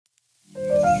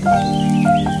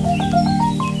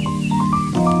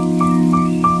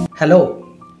Hello,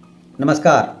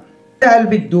 Namaskar. I'll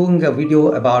be doing a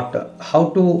video about how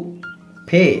to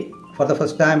pay for the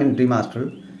first time in Dream Astral,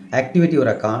 activate your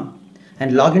account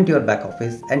and log into your back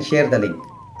office and share the link.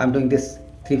 I'm doing this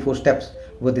 3-4 steps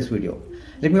with this video.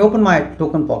 Let me open my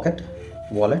token pocket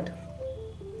wallet.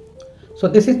 So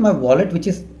this is my wallet which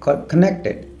is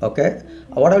connected. Okay,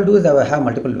 what I'll do is I will have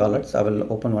multiple wallets. I will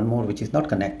open one more which is not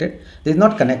connected. This is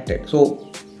not connected. So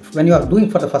when you are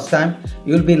doing for the first time,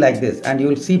 you will be like this and you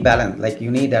will see balance, like you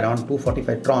need around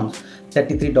 245 Trons,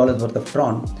 $33 worth of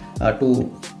Tron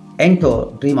to enter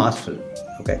Dream Astral.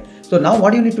 Okay, so now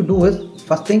what you need to do is,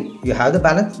 first thing, you have the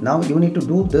balance. Now you need to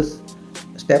do this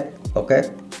step. Okay,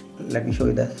 let me show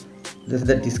you this. This is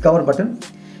the discover button.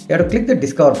 You have to click the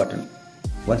discover button.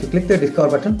 Once you click the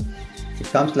discover button, it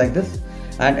comes like this,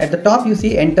 and at the top you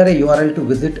see enter a URL to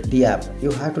visit the app.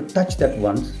 You have to touch that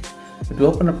once. It will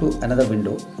open up to another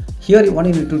window. Here what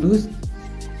you need to do is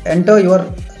enter your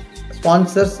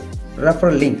sponsor's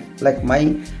referral link. Like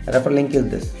my referral link is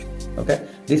this. Okay,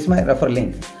 this is my referral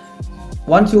link.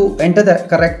 Once you enter the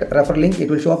correct referral link, it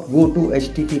will show up. Go to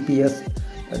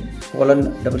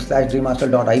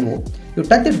https://dreamastral.io. You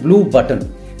touch the blue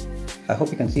button. I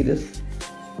hope you can see this.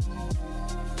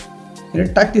 You need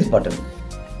to touch this button.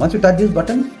 Once you touch this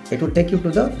button, it will take you to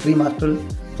the Dream Astral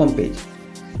homepage.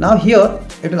 Now here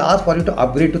it will ask for you to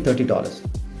upgrade to $30.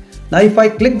 Now if I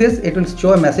click this, it will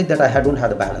show a message that I don't have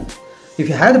the balance. If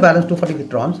you have the balance 240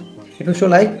 Trons, it will show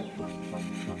like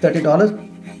 $30,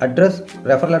 address,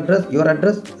 referral address, your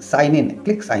address, sign in.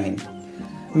 Click sign in.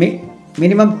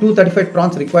 Minimum 235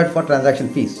 Trons required for transaction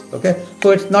fees. Okay,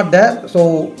 so it's not there,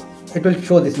 so it will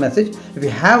show this message. If you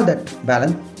have that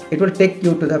balance, it will take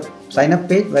you to the sign up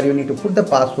page where you need to put the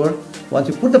password. Once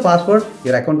you put the password,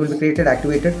 your account will be created,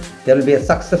 activated. There will be a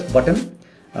success button,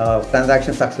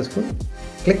 transaction successful.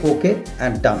 Click OK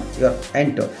and done. You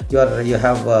enter. You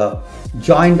have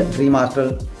joined Dream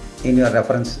Astral in your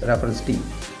reference team.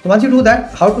 So once you do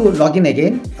that, how to log in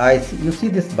again? You see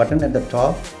this button at the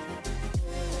top.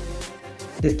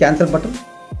 This cancel button.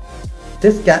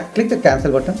 Click the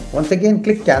cancel button. Once again,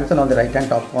 click cancel on the right hand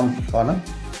top corner.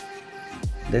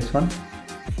 This one.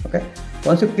 Okay,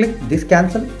 once you click this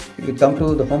cancel, you come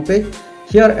to the home page.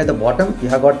 Here at the bottom you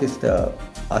have got this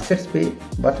assets pay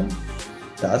button,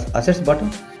 the assets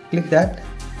button. Click that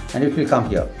and it will come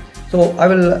here. So I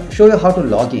will show you how to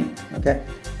log in. Okay,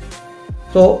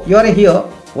 so you are here.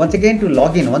 Once again, to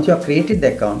log in, once you have created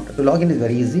the account, to log in is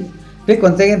very easy. Click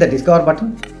once again the discover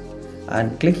button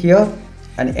and click here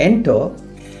and enter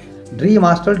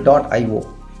DreamAstral.io.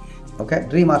 Okay,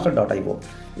 DreamAstral.io.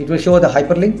 It will show the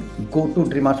hyperlink. Go to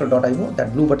DreamAstral.io.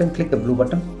 That blue button, click the blue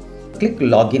button. Click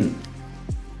login.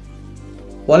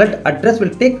 Wallet address will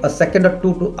take a second or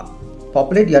two to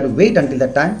populate. You have to wait until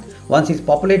that time. Once it's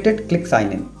populated, click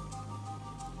sign in.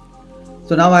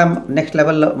 So now I'm next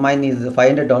level. Mine is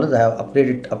 $500. I have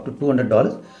upgraded up to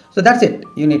 $200. So that's it.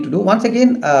 You need to do. Once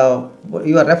again,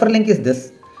 your referral link is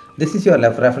this. This is your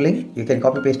referral link. You can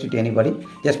copy paste it to anybody.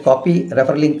 Just copy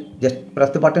referral link. Just press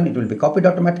the button. It will be copied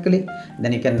automatically.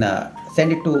 Then you can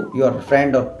send it to your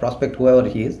friend or prospect, whoever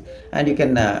he is, and you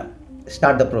can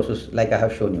start the process like I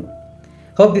have shown you.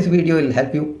 Hope this video will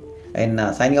help you in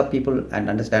signing up people and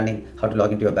understanding how to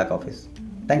log into your back office.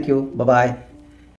 Thank you. Bye bye.